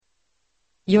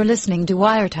You're listening to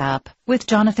Wiretap with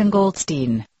Jonathan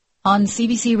Goldstein on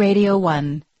CBC Radio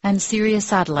 1 and Sirius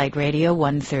Satellite Radio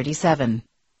 137.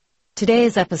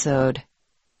 Today's episode,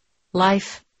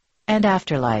 Life and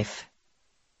Afterlife.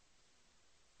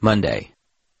 Monday.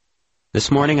 This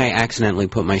morning I accidentally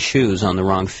put my shoes on the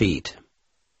wrong feet.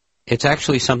 It's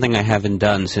actually something I haven't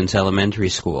done since elementary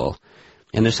school,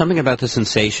 and there's something about the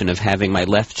sensation of having my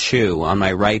left shoe on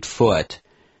my right foot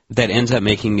that ends up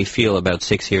making me feel about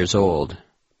 6 years old.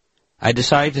 I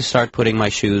decided to start putting my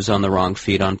shoes on the wrong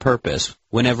feet on purpose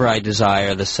whenever I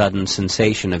desire the sudden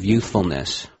sensation of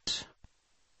youthfulness.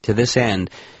 To this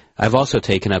end, I've also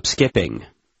taken up skipping,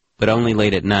 but only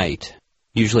late at night,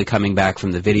 usually coming back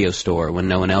from the video store when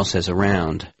no one else is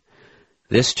around.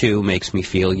 This too makes me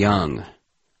feel young,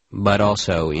 but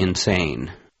also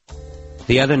insane.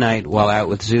 The other night, while out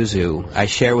with Zuzu, I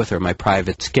share with her my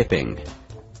private skipping.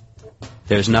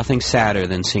 There's nothing sadder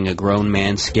than seeing a grown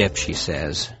man skip, she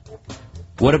says.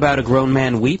 What about a grown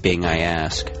man weeping, I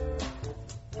ask.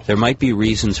 There might be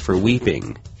reasons for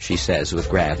weeping, she says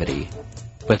with gravity,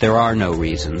 but there are no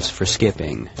reasons for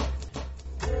skipping.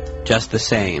 Just the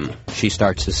same, she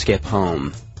starts to skip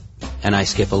home, and I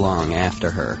skip along after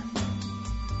her.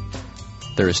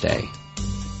 Thursday.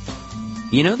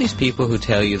 You know these people who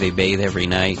tell you they bathe every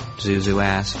night, Zuzu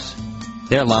asks?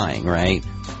 They're lying, right?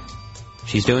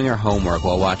 She's doing her homework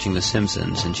while watching The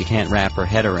Simpsons, and she can't wrap her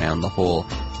head around the whole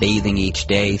bathing each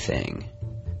day thing.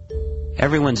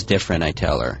 Everyone's different, I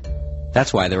tell her.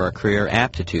 That's why there are career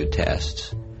aptitude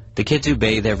tests. The kids who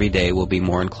bathe every day will be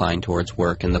more inclined towards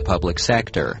work in the public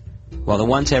sector, while the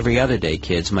once every other day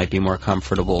kids might be more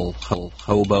comfortable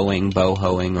hoboing,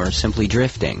 bohoing, or simply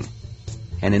drifting.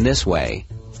 And in this way,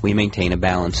 we maintain a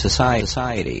balanced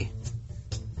society.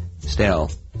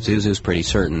 Still, Zuzu's pretty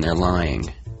certain they're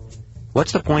lying.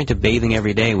 What's the point of bathing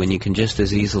every day when you can just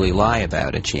as easily lie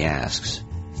about it, she asks.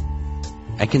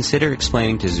 I consider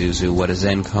explaining to Zuzu what a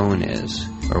Zen koan is,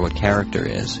 or what character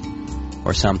is,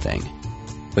 or something.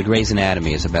 But Grey's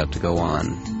Anatomy is about to go on,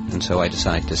 and so I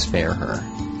decide to spare her.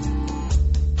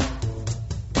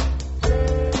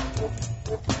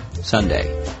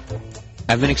 Sunday.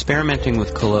 I've been experimenting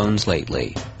with colognes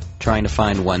lately, trying to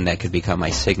find one that could become my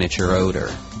signature odor.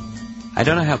 I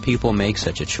don't know how people make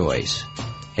such a choice.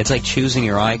 It's like choosing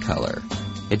your eye color.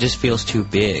 It just feels too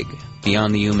big,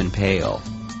 beyond the human pale,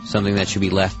 something that should be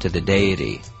left to the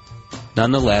deity.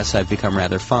 Nonetheless, I've become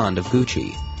rather fond of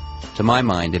Gucci. To my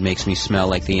mind, it makes me smell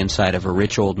like the inside of a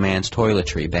rich old man's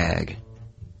toiletry bag.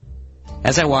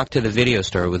 As I walk to the video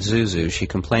store with Zuzu, she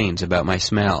complains about my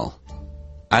smell.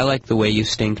 I like the way you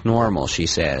stink normal, she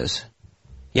says.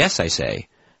 Yes, I say,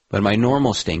 but my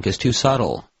normal stink is too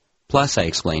subtle. Plus, I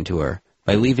explain to her,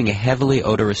 by leaving a heavily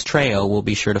odorous trail, we'll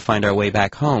be sure to find our way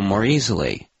back home more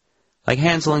easily. Like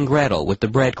Hansel and Gretel with the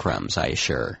breadcrumbs, I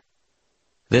assure.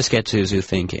 This gets Zuzu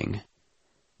thinking.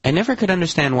 I never could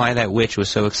understand why that witch was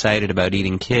so excited about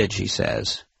eating kids, she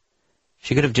says.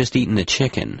 She could have just eaten the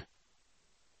chicken.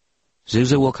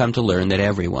 Zuzu will come to learn that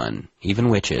everyone, even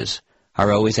witches,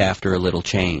 are always after a little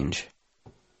change.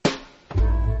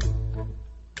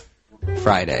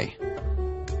 Friday.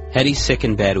 Hetty's sick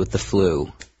in bed with the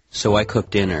flu, so I cook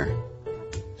dinner.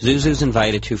 Zuzu's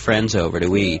invited 2 friends over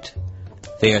to eat.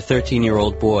 They are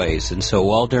 13-year-old boys, and so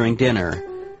all during dinner,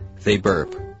 they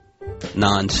burp.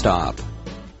 Non-stop.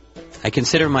 I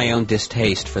consider my own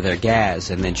distaste for their gas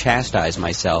and then chastise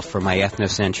myself for my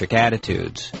ethnocentric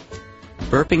attitudes.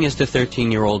 Burping is to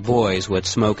 13-year-old boys what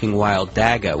smoking wild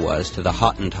daga was to the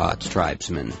Hottentots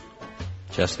tribesmen.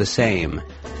 Just the same,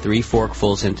 3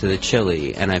 forkfuls into the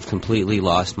chili, and I've completely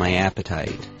lost my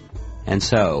appetite. And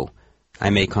so, I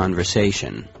make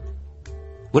conversation.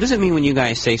 What does it mean when you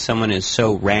guys say someone is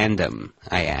so random,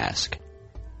 I ask.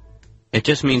 It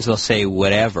just means they'll say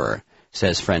whatever,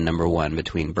 says friend number 1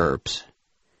 between burps.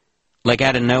 Like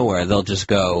out of nowhere, they'll just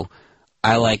go,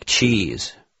 I like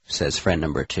cheese, says friend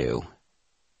number 2.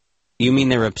 You mean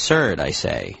they're absurd, I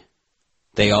say.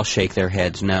 They all shake their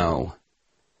heads no.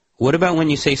 What about when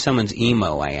you say someone's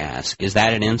emo, I ask. Is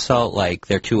that an insult, like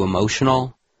they're too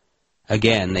emotional?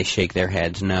 Again, they shake their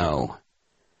heads no.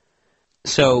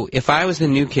 So, if I was the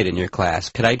new kid in your class,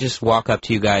 could I just walk up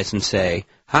to you guys and say,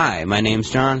 Hi, my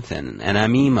name's Jonathan, and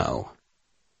I'm emo?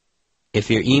 If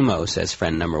you're emo, says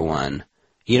friend number 1,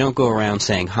 you don't go around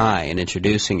saying hi and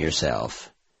introducing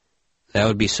yourself. That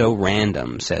would be so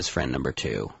random, says friend number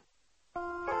 2.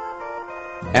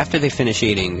 After they finish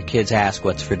eating, the kids ask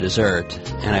what's for dessert,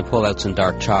 and I pull out some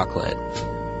dark chocolate.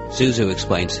 Zuzu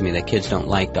explains to me that kids don't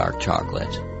like dark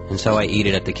chocolate, and so I eat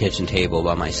it at the kitchen table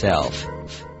by myself.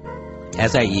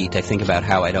 As I eat, I think about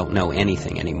how I don't know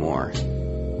anything anymore.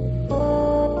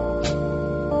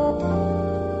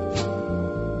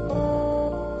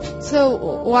 So,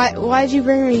 why'd you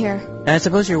bring me here? And I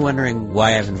suppose you're wondering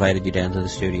why I've invited you down to the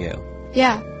studio.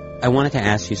 Yeah. I wanted to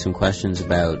ask you some questions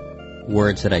about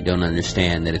words that I don't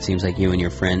understand that it seems like you and your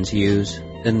friends use.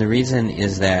 And the reason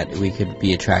is that we could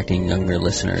be attracting younger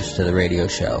listeners to the radio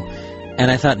show.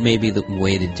 And I thought maybe the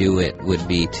way to do it would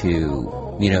be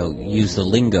to, use the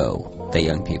lingo that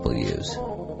young people use.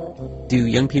 Do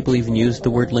young people even use the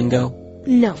word lingo?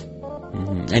 No.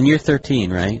 Mm-hmm. And you're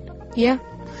 13, right? Yeah.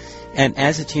 And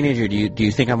as a teenager, do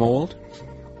you think I'm old?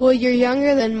 Well, you're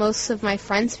younger than most of my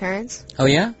friends' parents. Oh,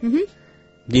 yeah? Mm-hmm.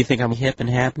 Do you think I'm hip and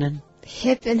happening?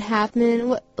 Hip and happening?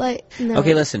 What, no.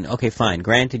 Okay, listen. Okay, fine.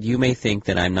 Granted, you may think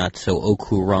that I'm not so au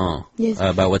courant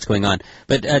about what's going on.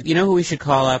 But you know who we should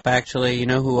call up, actually? You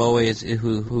know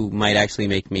who might actually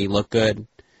make me look good?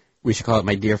 We should call up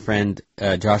my dear friend,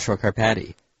 Joshua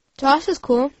Carpati. Josh is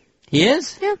cool. He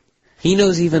is? Yeah. He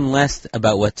knows even less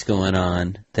about what's going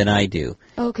on than I do.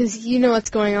 Oh, 'cause you know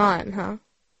what's going on, huh?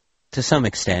 To some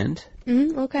extent.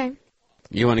 Okay.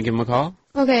 You want to give him a call?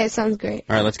 Okay, it sounds great.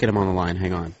 All right, let's get him on the line.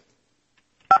 Hang on.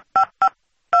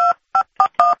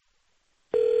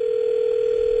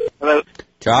 Hello?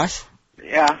 Josh?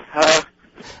 Yeah, hello?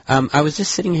 I was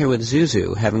just sitting here with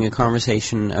Zuzu having a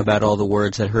conversation about all the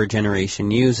words that her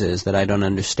generation uses that I don't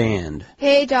understand.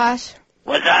 Hey, Josh.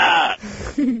 What's up?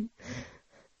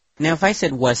 Now, if I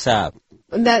said, what's up?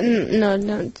 No,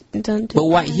 don't do But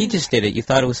why? that. He just did it. You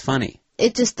thought it was funny.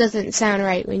 It just doesn't sound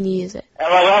right when you use it.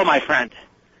 LOL, my friend.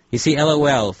 You see,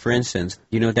 LOL, for instance,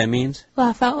 you know what that means?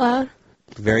 Laugh out loud.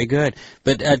 Very good.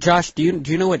 But, Josh, do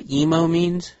you know what emo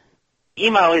means?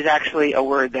 Emo is actually a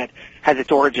word that has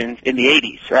its origins in the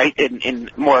 80s, right? In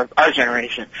more of our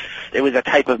generation. It was a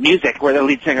type of music where the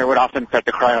lead singer would often start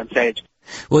to cry on stage.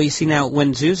 Well, you see, now,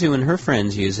 when Zuzu and her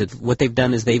friends use it, what they've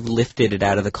done is they've lifted it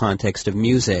out of the context of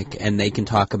music, and they can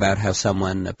talk about how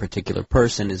someone, a particular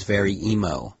person, is very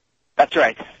emo. That's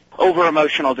right.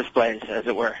 Over-emotional displays, as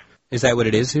it were. Is that what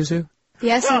it is, Zuzu?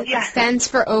 Yes, Well, it yeah. stands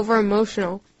for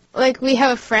over-emotional. Like, we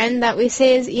have a friend that we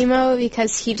say is emo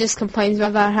because he just complains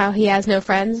about how he has no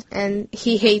friends, and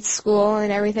he hates school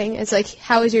and everything. It's like,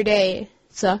 how was your day?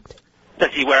 It sucked.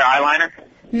 Does he wear eyeliner?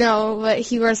 No, but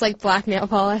he wears, like, black nail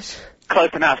polish. Close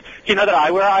enough. Do you know that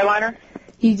I wear eyeliner?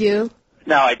 You do?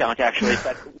 No, I don't, actually.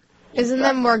 But Isn't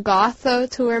that more goth, though,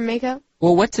 to wear makeup?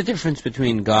 Well, what's the difference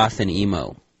between goth and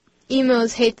emo?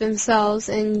 Emos hate themselves,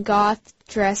 and goth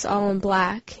dress all in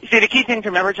black. You see, the key thing to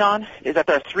remember, John, is that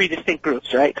there are three distinct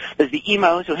groups, right? There's the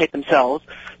emos who hate themselves,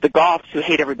 the goths who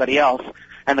hate everybody else,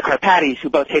 and the Carpatis who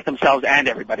both hate themselves and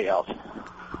everybody else.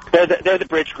 They're the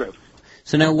bridge group.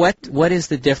 So now what is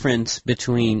the difference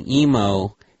between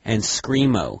emo and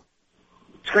screamo?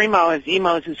 Screamo is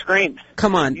emos who scream.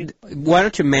 Come on, why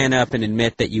don't you man up and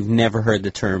admit that you've never heard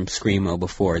the term screamo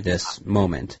before this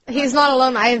moment? He's not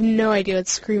alone. I have no idea what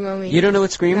screamo means. You don't know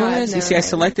what screamo No, I've is? You never see, I heard.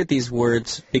 selected these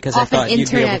words because I Off an thought you'd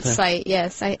be able internet to... site,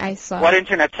 yes, I saw. What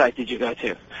internet site did you go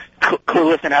to?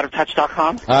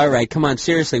 CluelessandoutofTouch.com? All right, come on,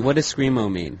 seriously, what does screamo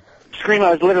mean?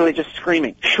 Screamo is literally just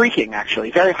screaming. Shrieking,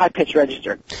 actually. Very high-pitched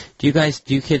register. Do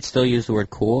you kids still use the word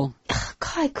cool?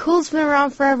 God, cool's been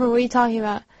around forever. What are you talking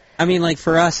about? I mean, like,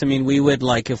 for us, we would,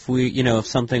 like, if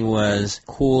something was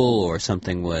cool or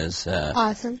something was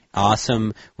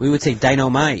Awesome. we would say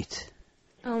dynamite.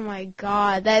 Oh my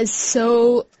God, that is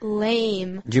so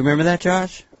lame. Do you remember that,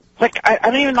 Josh? Like, I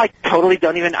don't even, totally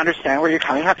don't even understand where you're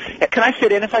coming from. Can I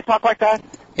fit in if I talk like that?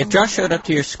 If Josh showed up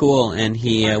to your school and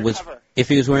he if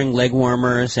he was wearing leg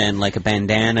warmers and, like, a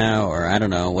bandana or, I don't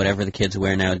know, whatever the kids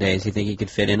wear nowadays, you think he could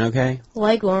fit in okay?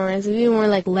 Leg warmers, it'd be more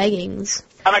like leggings.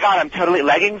 Oh my God,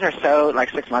 leggings are so,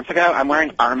 6 months ago, I'm wearing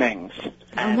armings.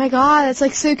 Oh my God,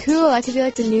 that's so cool. That could be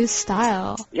the new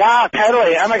style. Yeah,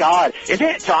 totally. Oh my God.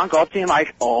 Isn't John Goldstein,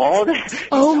 old?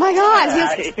 Oh my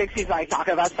God. He thinks he's,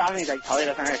 talking about stuff and he's, totally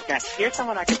doesn't understand. Here's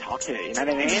someone I can talk to, you know what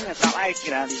I mean? It's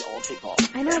not these old people.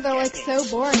 I know, they're so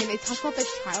boring. They talk about their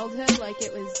childhood like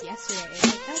it was yesterday.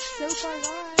 That's so far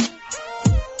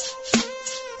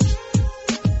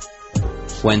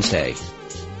gone. Wednesday.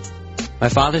 My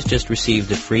father's just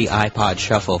received a free iPod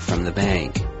Shuffle from the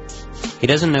bank. He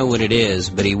doesn't know what it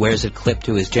is, but he wears it clipped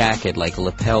to his jacket like a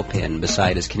lapel pin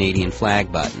beside his Canadian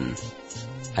flag button.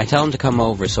 I tell him to come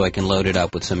over so I can load it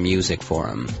up with some music for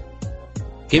him.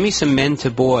 Give me some Men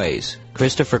to Boys,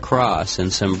 Christopher Cross,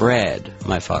 and some bread,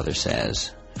 my father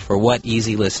says. For what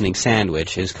easy listening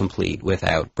sandwich is complete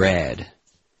without bread?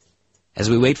 As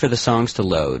we wait for the songs to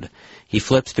load, he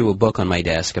flips through a book on my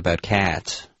desk about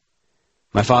cats.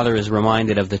 My father is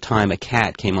reminded of the time a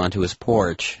cat came onto his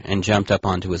porch and jumped up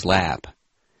onto his lap.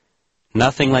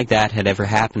 Nothing like that had ever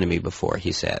happened to me before,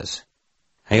 he says.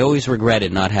 I always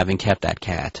regretted not having kept that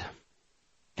cat.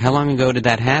 How long ago did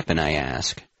that happen, I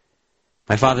ask.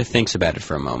 My father thinks about it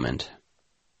for a moment.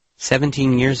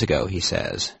 17 years ago, he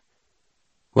says.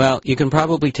 Well, you can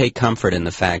probably take comfort in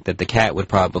the fact that the cat would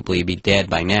probably be dead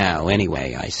by now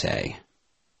anyway, I say.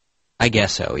 I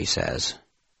guess so, he says.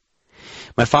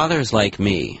 My father is like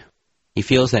me. He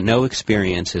feels that no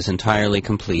experience is entirely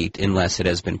complete unless it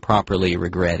has been properly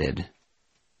regretted.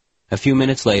 A few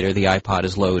minutes later, the iPod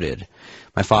is loaded.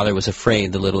 My father was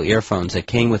afraid the little earphones that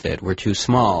came with it were too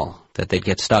small, that they'd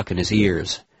get stuck in his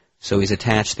ears, so he's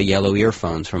attached the yellow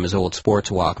earphones from his old sports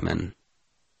Walkman.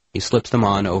 He slips them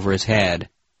on over his head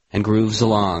and grooves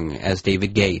along as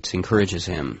David Gates encourages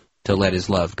him to let his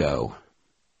love go.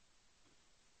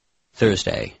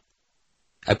 Thursday.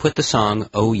 I put the song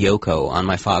Oh Yoko on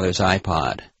my father's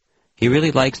iPod. He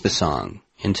really likes the song,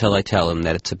 until I tell him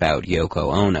that it's about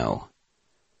Yoko Ono.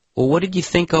 Well, what did you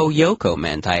think Oh Yoko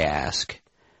meant, I ask.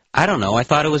 I don't know, I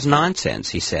thought it was nonsense,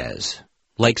 he says.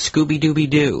 Like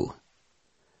Scooby-Dooby-Doo.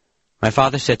 My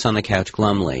father sits on the couch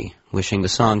glumly, wishing the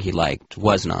song he liked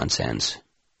was nonsense.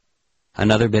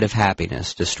 Another bit of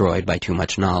happiness destroyed by too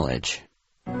much knowledge.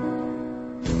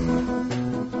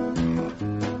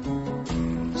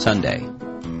 Sunday.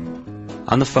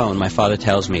 On the phone, my father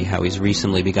tells me how he's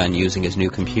recently begun using his new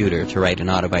computer to write an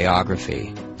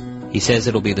autobiography. He says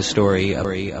it'll be the story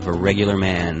of a regular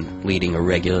man leading a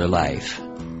regular life.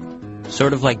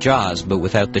 Sort of like Jaws, but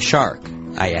without the shark,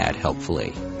 I add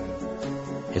helpfully.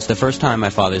 It's the first time my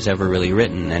father's ever really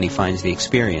written, and he finds the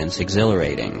experience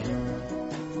exhilarating.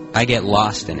 I get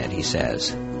lost in it, he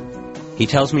says. He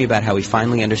tells me about how he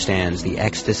finally understands the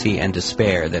ecstasy and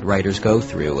despair that writers go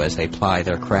through as they ply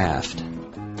their craft.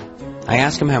 I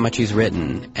ask him how much he's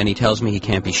written, and he tells me he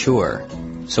can't be sure,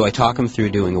 so I talk him through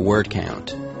doing a word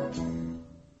count.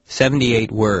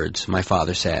 78 words, my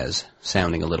father says,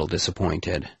 sounding a little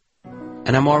disappointed.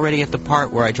 And I'm already at the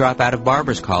part where I drop out of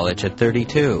barber's college at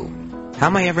 32. How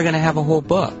am I ever going to have a whole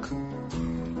book?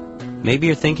 Maybe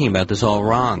you're thinking about this all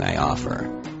wrong, I offer.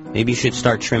 Maybe you should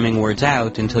start trimming words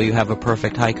out until you have a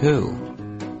perfect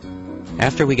haiku.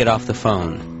 After we get off the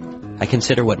phone, I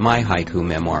consider what my haiku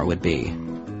memoir would be.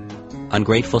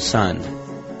 Ungrateful son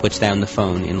puts down the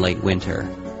phone in late winter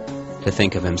to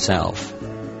think of himself.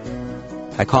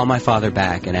 I call my father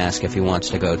back and ask if he wants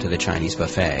to go to the Chinese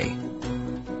buffet.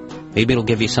 Maybe it'll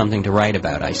give you something to write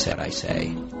about, I say.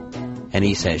 And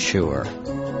he says, sure.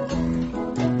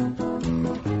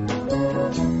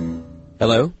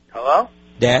 Hello? Hello?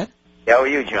 Dad? How are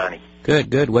you, Johnny?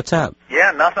 Good. What's up?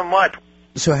 Yeah, nothing much.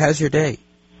 So how's your day?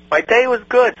 My day was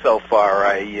good so far.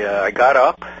 I got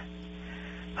up.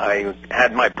 I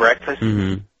had my breakfast.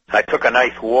 Mm-hmm. I took a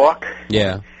nice walk.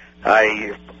 Yeah.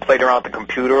 I played around with the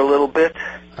computer a little bit.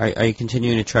 Are you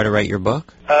continuing to try to write your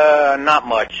book? Not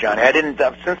much, Johnny. I didn't.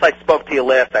 Since I spoke to you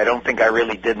last, I don't think I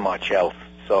really did much else.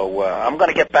 So I'm going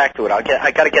to get back to it.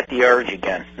 I got to get the urge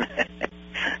again.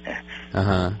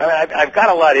 Uh-huh. I mean, I've got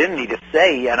a lot in me to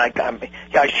say, and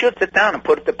I should sit down and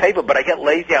put it to paper, but I get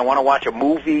lazy. I want to watch a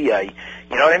movie. You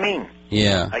know what I mean?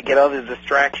 Yeah. I get other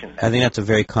distractions. I think that's a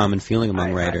very common feeling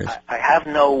among writers. I have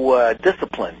no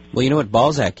discipline. Well, you know what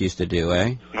Balzac used to do,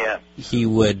 eh? Yeah. He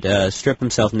would strip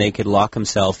himself naked, lock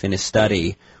himself in his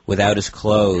study without his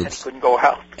clothes. And he couldn't go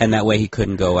out. And that way he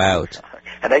couldn't go out.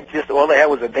 And all they had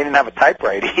was they didn't have a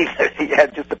typewriter. He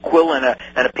had just a quill and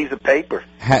a piece of paper.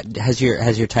 Has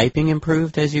your typing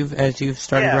improved as you've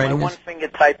started writing my this? one-finger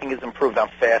typing has improved. I'm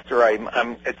faster.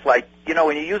 It's like,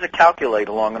 when you use a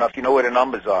calculator long enough, you know where the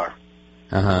numbers are.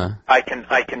 Uh-huh. I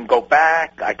can go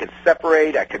back. I can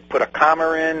separate. I can put a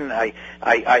comma in.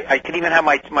 I can even have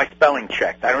my spelling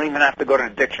checked. I don't even have to go to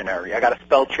the dictionary. I got a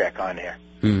spell check on there.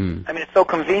 Mm-hmm. I mean, it's so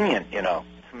convenient.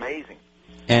 It's amazing.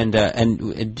 And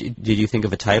did you think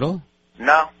of a title?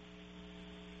 No.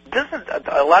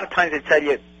 A lot of times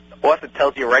author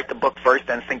tells you write the book first,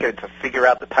 then think to figure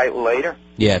out the title later.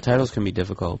 Yeah, titles can be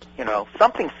difficult.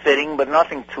 Something fitting, but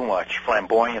nothing too much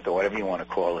flamboyant or whatever you want to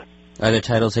call it. Are there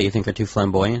titles that you think are too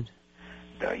flamboyant?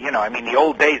 The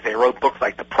old days they wrote books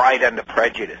like The Pride and the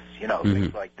Prejudice,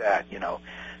 things like that.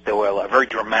 There were very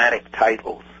dramatic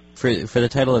titles. For the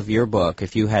title of your book,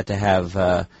 if you had to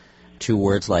have two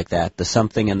words like that, the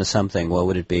something and the something, what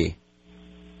would it be?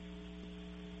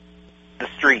 The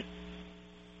street.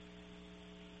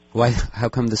 Why? How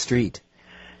come the street?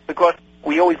 Because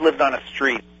we always lived on a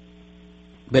street.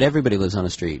 But everybody lives on a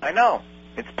street. I know.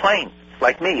 It's plain. It's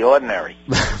like me, ordinary.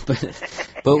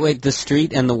 but wait, the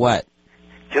street and the what?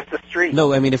 Just the street.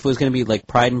 No, I mean, if it was going to be like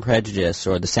Pride and Prejudice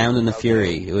or The Sound and the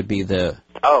Fury, it would be the...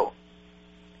 Oh.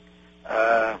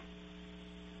 The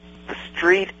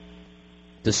street.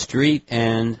 The street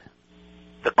and...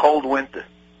 The cold winter.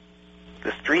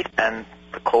 The street and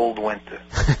the cold winter.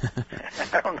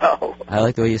 I don't know. I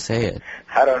like the way you say it.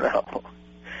 I don't know.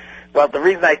 Well, the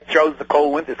reason I chose the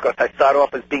cold winter is because I started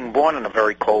off as being born in a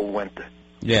very cold winter.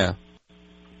 Yeah.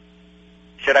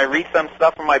 Should I read some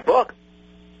stuff from my book?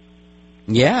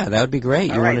 Yeah, that would be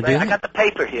great. You want to do that? I got the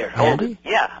paper here. Hold it.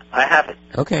 Yeah, I have it.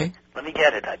 Okay. Let me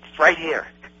get it. It's right here.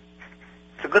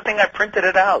 It's a good thing I printed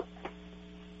it out.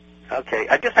 Okay.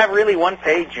 I just have really one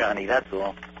page, Johnny, that's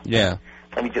all. Yeah.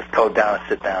 Let me just go down and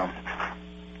sit down.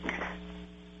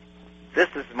 This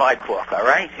is my book, all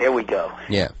right? Here we go.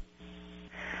 Yeah.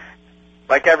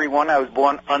 Like everyone, I was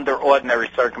born under ordinary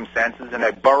circumstances in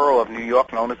a borough of New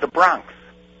York known as the Bronx.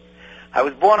 I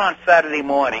was born on Saturday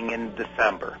morning in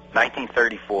December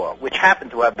 1934, which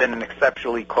happened to have been an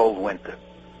exceptionally cold winter.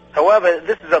 However,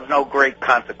 this is of no great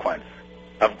consequence.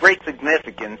 Of great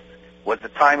significance was the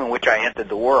time in which I entered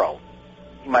the world.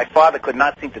 My father could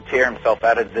not seem to tear himself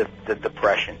out of the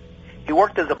depression. He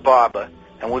worked as a barber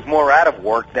and was more out of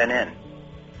work than in.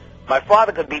 My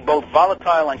father could be both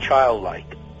volatile and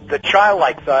childlike. The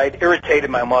childlike side irritated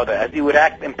my mother, as he would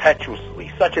act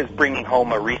impetuously, such as bringing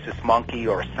home a rhesus monkey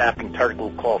or a snapping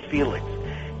turtle called Felix,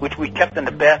 which we kept in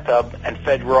the bathtub and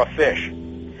fed raw fish.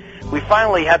 We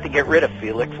finally had to get rid of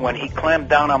Felix when he clammed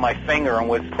down on my finger and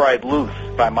was pried loose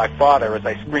by my father as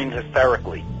I screamed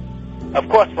hysterically. Of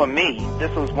course, for me,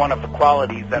 this was one of the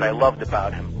qualities that I loved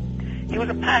about him. He was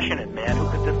a passionate man who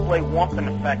could display warmth and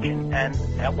affection, and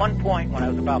at one point, when I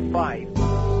was about 5, we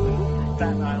moved from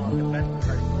Staten Island to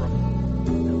Bensonhurst.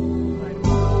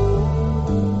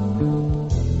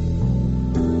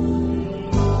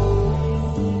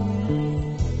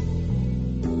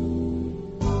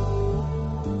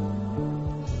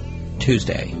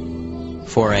 Tuesday,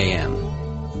 4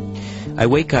 a.m. I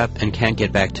wake up and can't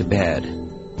get back to bed.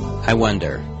 I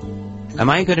wonder, am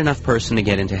I a good enough person to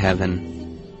get into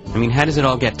heaven? I mean, how does it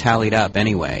all get tallied up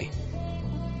anyway?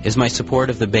 Is my support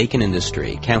of the bacon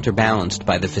industry counterbalanced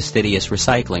by the fastidious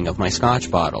recycling of my scotch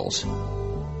bottles?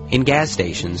 In gas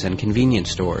stations and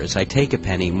convenience stores, I take a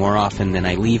penny more often than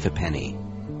I leave a penny.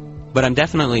 But I'm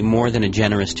definitely more than a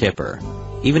generous tipper,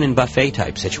 even in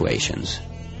buffet-type situations.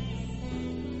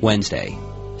 Wednesday,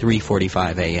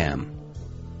 3:45 a.m.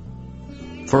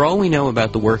 For all we know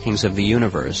about the workings of the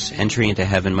universe, entry into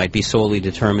heaven might be solely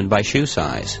determined by shoe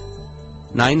size.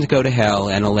 9s go to hell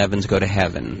and 11s go to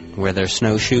heaven, where their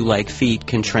snowshoe-like feet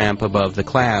can tramp above the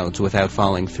clouds without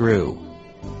falling through.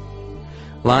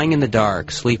 Lying in the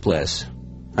dark, sleepless,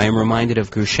 I am reminded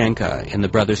of Grushenka in The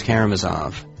Brothers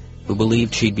Karamazov, who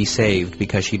believed she'd be saved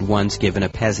because she'd once given a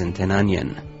peasant an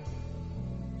onion.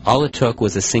 All it took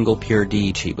was a single pure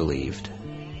deed, she believed.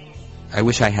 I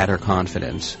wish I had her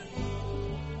confidence.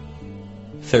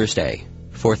 Thursday,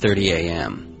 4:30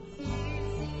 a.m.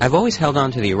 I've always held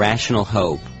on to the irrational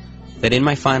hope that in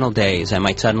my final days I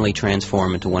might suddenly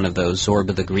transform into one of those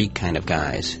Zorba the Greek kind of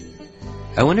guys.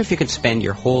 I wonder if you could spend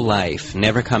your whole life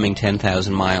never coming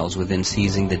 10,000 miles within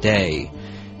seizing the day,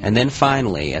 and then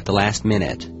finally, at the last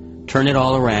minute, turn it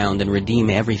all around and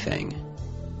redeem everything.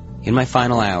 In my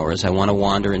final hours, I want to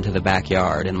wander into the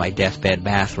backyard in my deathbed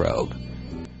bathrobe,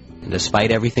 and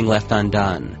despite everything left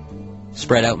undone,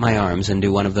 spread out my arms and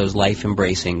do one of those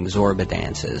life-embracing Zorba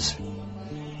dances.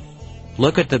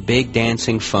 Look at the big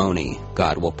dancing phony,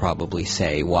 God will probably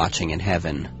say, watching in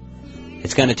heaven.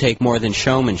 It's going to take more than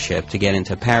showmanship to get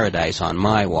into paradise on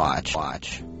my watch.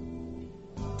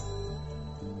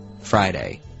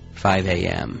 Friday, 5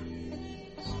 a.m.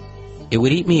 It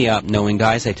would eat me up knowing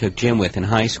guys I took gym with in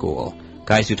high school,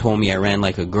 guys who told me I ran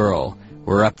like a girl,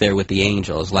 were up there with the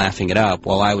angels laughing it up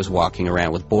while I was walking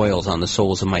around with boils on the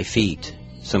soles of my feet,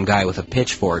 some guy with a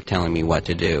pitchfork telling me what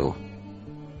to do.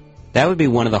 That would be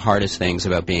one of the hardest things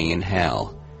about being in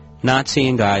hell, not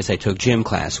seeing guys I took gym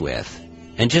class with,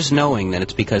 and just knowing that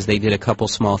it's because they did a couple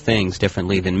small things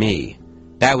differently than me.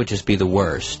 That would just be the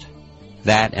worst.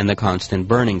 That and the constant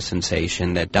burning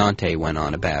sensation that Dante went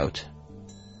on about.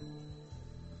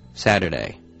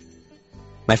 Saturday.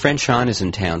 My friend Sean is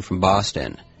in town from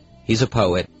Boston. He's a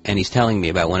poet, and he's telling me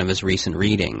about one of his recent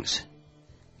readings.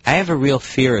 I have a real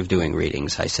fear of doing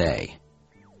readings, I say.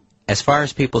 As far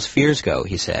as people's fears go,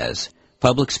 he says,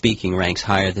 public speaking ranks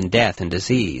higher than death and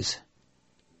disease.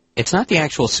 It's not the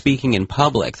actual speaking in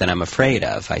public that I'm afraid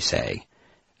of, I say.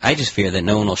 I just fear that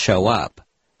no one will show up,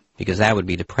 because that would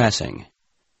be depressing.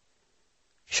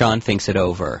 Sean thinks it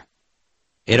over.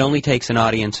 It only takes an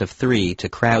audience of 3 to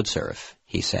crowd surf,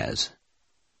 he says.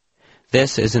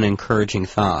 This is an encouraging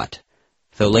thought,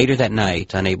 though later that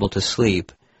night, unable to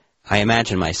sleep, I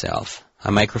imagine myself,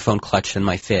 a microphone clutched in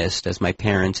my fist as my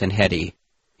parents and Hetty,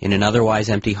 in an otherwise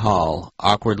empty hall,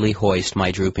 awkwardly hoist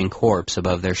my drooping corpse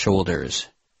above their shoulders.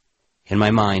 In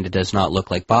my mind, it does not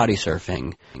look like body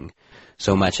surfing,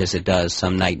 so much as it does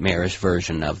some nightmarish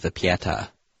version of the Pietà.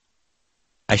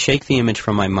 I shake the image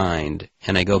from my mind,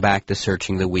 and I go back to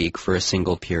searching the week for a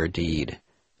single pure deed,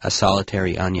 a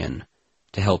solitary onion,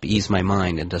 to help ease my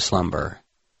mind into slumber.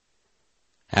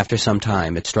 After some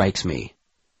time, it strikes me.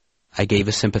 I gave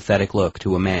a sympathetic look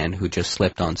to a man who just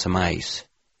slipped on some ice.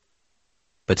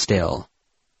 But still,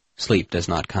 sleep does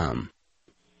not come.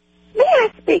 May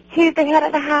I speak to the head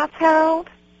of the household?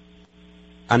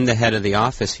 I'm the head of the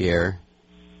office here.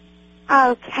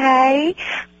 Okay.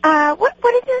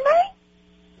 What is your name?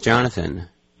 Jonathan.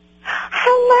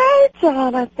 Hello,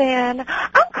 Jonathan.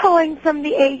 I'm calling from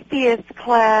the Atheist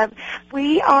Club.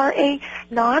 We are a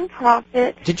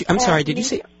non-profit. I'm sorry, did you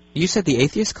say, you said the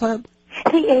Atheist Club?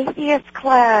 The Atheist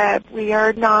Club. We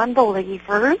are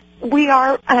non-believers. We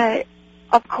are,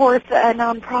 of course, a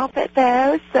non-profit,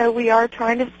 though, so we are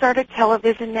trying to start a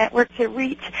television network to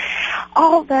reach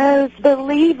all those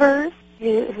believers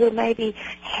who maybe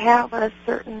have a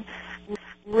certain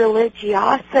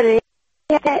religiosity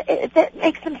that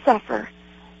makes them suffer.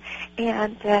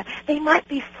 And they might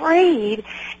be freed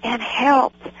and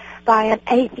helped by an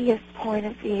atheist point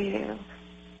of view.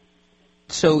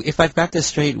 So if I've got this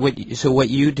straight, what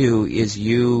you do is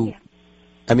you, Yeah.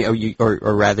 I mean,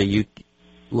 or rather you,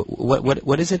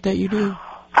 what is it that you do?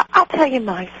 I'll tell you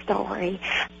my story.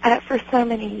 For so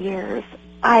many years,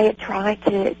 I had tried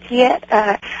to get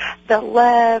the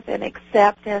love and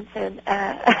acceptance and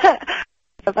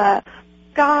of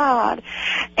God,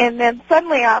 and then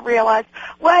suddenly I realized,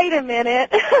 wait a minute,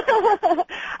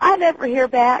 I never hear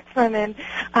back from him,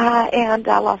 and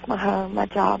I lost my home, my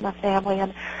job, my family,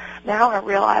 and now I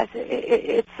realize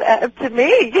it's up to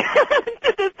me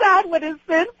to decide what is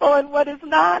sinful and what is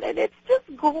not, and it's just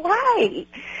great.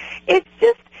 It's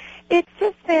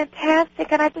just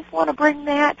fantastic, and I just want to bring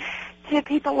that to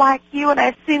people like you, and I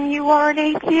assume you are an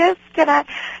atheist. Can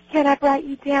I write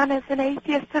you down as an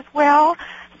atheist as well,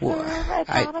 Sir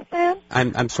Jonathan?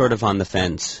 I'm sort of on the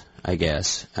fence, I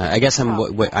guess. I guess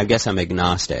I'm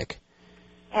agnostic.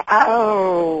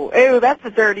 Oh, that's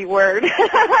a dirty word.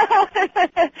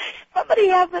 Somebody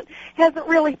hasn't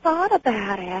really thought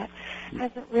about it.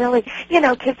 Hasn't really,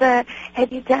 because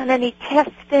have you done any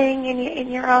testing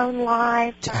in your own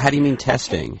life? How do you mean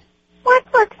testing? Like,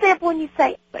 for example, when you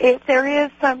say if there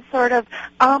is some sort of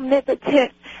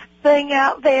omnipotent thing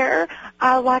out there,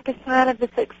 like a sign of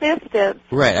its existence.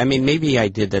 Right. I mean, maybe I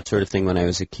did that sort of thing when I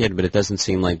was a kid, but it doesn't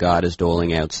seem like God is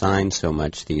doling out signs so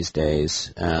much these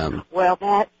days.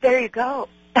 Well, there you go.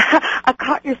 You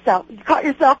caught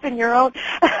yourself in your own.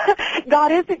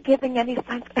 God isn't giving any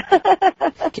signs.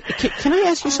 Can I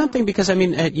ask you something? Because I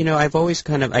mean, I've always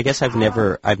I've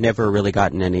never really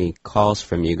gotten any calls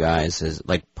from you guys as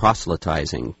like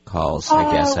proselytizing calls.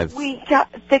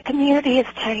 The community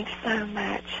has changed so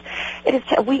much.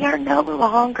 We are no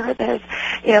longer those,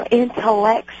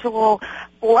 intellectual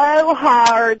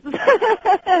blowhards.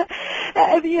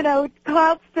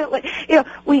 Constantly.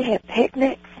 We have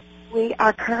picnics. We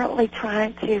are currently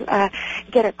trying to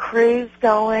get a cruise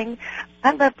going.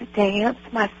 I love to dance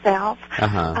myself.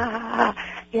 Uh-huh.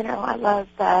 I love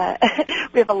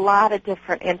we have a lot of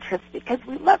different interests because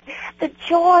we love the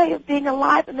joy of being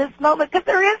alive in this moment because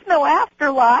there is no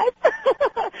afterlife.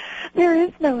 There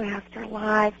is no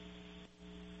afterlife.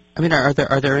 I mean, are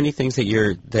there any things that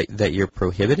you're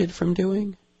prohibited from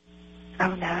doing?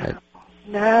 Oh,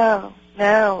 no.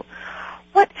 No.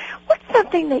 What's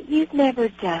something that you've never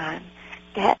done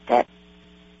that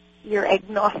your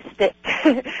agnostic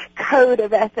code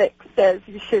of ethics says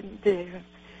you shouldn't do?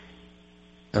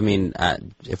 I mean,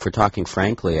 if we're talking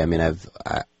frankly, I mean, I've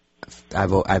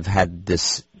had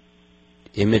this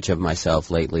image of myself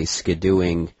lately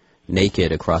skidooing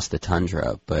naked across the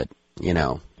tundra, but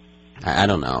I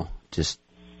don't know, just.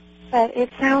 But it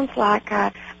sounds like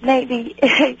maybe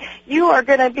you are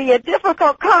going to be a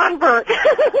difficult convert.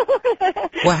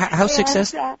 Well, how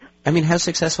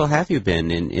successful have you been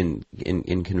in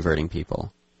converting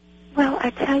people? Well, I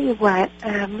tell you what,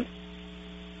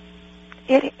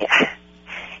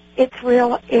 it's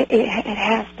real. It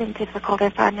has been difficult.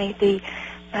 If I may be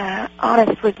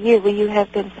honest with you, you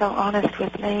have been so honest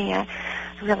with me. I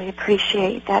really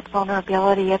appreciate that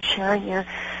vulnerability of sharing your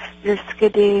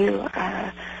skidoo.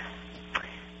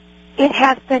 It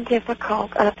has been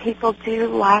difficult. People do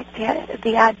like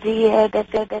the idea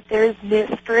that there's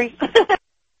mystery.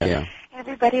 Yeah.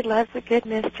 Everybody loves a good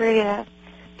mystery.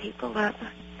 People love it.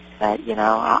 But,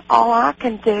 all I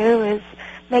can do is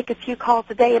make a few calls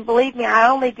a day. And believe me, I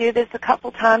only do this a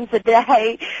couple times a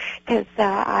day because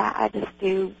I just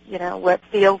do, what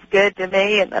feels good to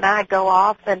me. And then I go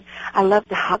off and I love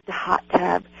the hot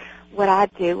tub what I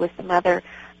do with some other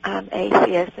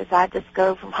atheists is I just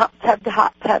go from hot tub to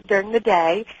hot tub during the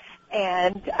day,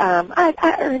 and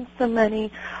I earn some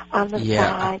money on the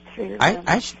side through them.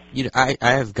 I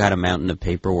have got a mountain of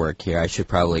paperwork here. I should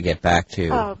probably get back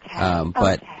to. Okay.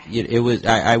 But it was.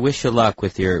 I wish you luck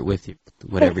with your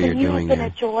whatever you're doing there.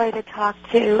 It's been a joy to talk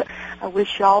to. I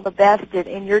wish you all the best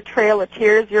in your trail of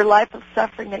tears, your life of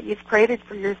suffering that you've created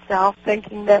for yourself,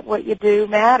 thinking that what you do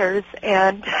matters,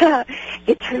 and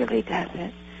it truly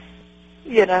doesn't.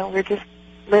 You know, we're just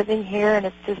living here, and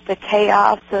it's just a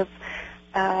chaos of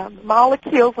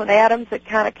molecules and atoms that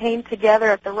kind of came together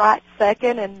at the right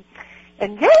second, and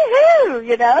yay-hoo,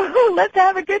 you know, let's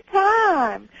have a good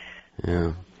time.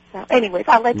 Yeah. So, anyways,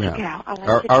 I'll let you go.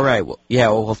 All right. Well,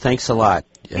 well, thanks a lot.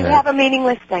 You have a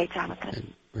meaningless day,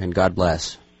 Jonathan. And God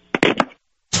bless.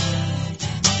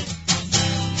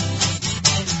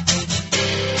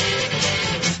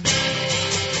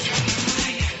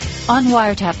 On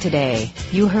Wiretap today,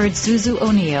 you heard Zuzu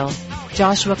O'Neill,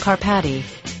 Joshua Carpati,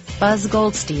 Buzz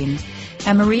Goldstein,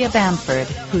 and Maria Bamford,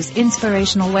 whose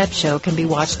inspirational web show can be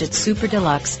watched at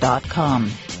superdeluxe.com.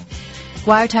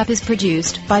 Wiretap is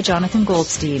produced by Jonathan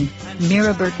Goldstein,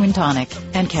 Mira Burke-Wintonic,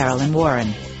 and Carolyn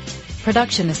Warren.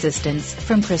 Production assistance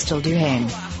from Crystal Duhane.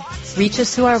 Reach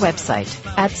us through our website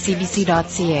at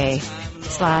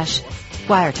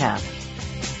cbc.ca/wiretap.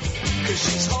 'Cause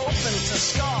she's hoping to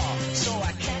score, so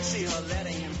I can't see her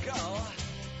letting him